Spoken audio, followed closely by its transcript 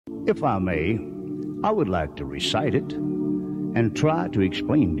If I may, I would like to recite it and try to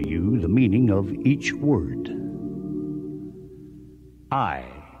explain to you the meaning of each word. I,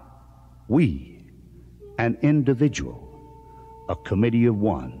 we, an individual, a committee of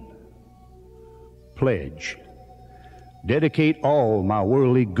one. Pledge, dedicate all my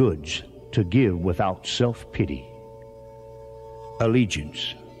worldly goods to give without self-pity.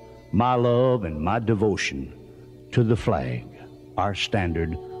 Allegiance, my love and my devotion to the flag, our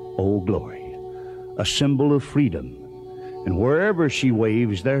standard, Old Glory, a symbol of freedom. And wherever she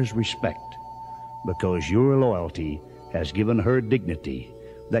waves, there's respect, because your loyalty has given her dignity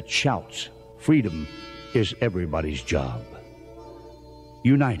that shouts, freedom is everybody's job.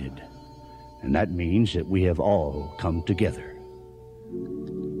 United, and that means that we have all come together.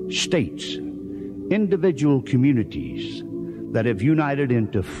 States, individual communities that have united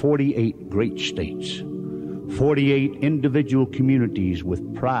into 48 great states, 48 individual communities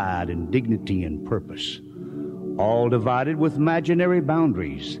with pride and dignity and purpose, all divided with imaginary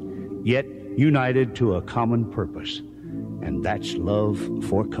boundaries, yet united to a common purpose, and that's love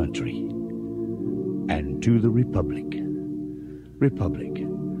for country. And to the Republic. Republic,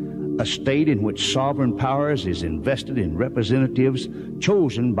 a state in which sovereign powers is invested in representatives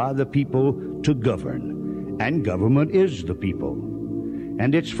chosen by the people to govern, and government is the people.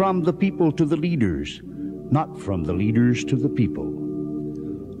 And it's from the people to the leaders, not from the leaders to the people,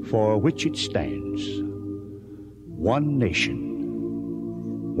 for which it stands. One nation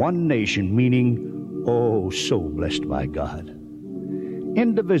meaning, oh, so blessed by God,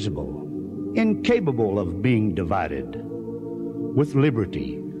 indivisible, incapable of being divided, with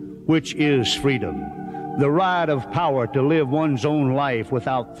liberty, which is freedom, the right of power to live one's own life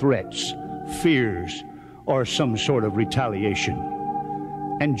without threats, fears, or some sort of retaliation,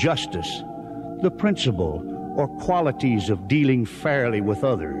 and justice, the principle or qualities of dealing fairly with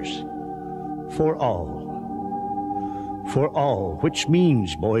others, for all, which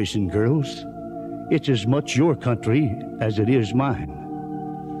means, boys and girls, it's as much your country as it is mine.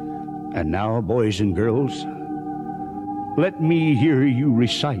 And now, boys and girls, let me hear you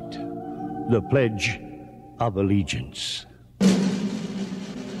recite the Pledge of Allegiance.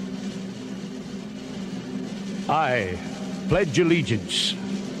 I pledge allegiance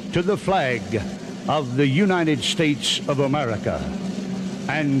to the flag of the United States of America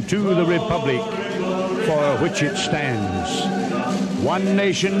and to the republic for which it stands, one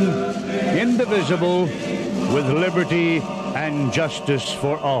nation, indivisible, with liberty and justice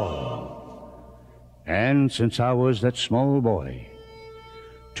for all. And since I was that small boy,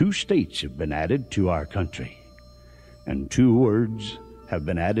 2 states have been added to our country, and 2 words have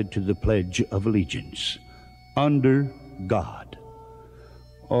been added to the Pledge of Allegiance: under God.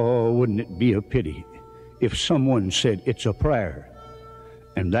 Oh, wouldn't it be a pity if someone said it's a prayer,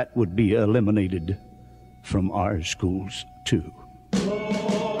 and that would be eliminated from our schools too.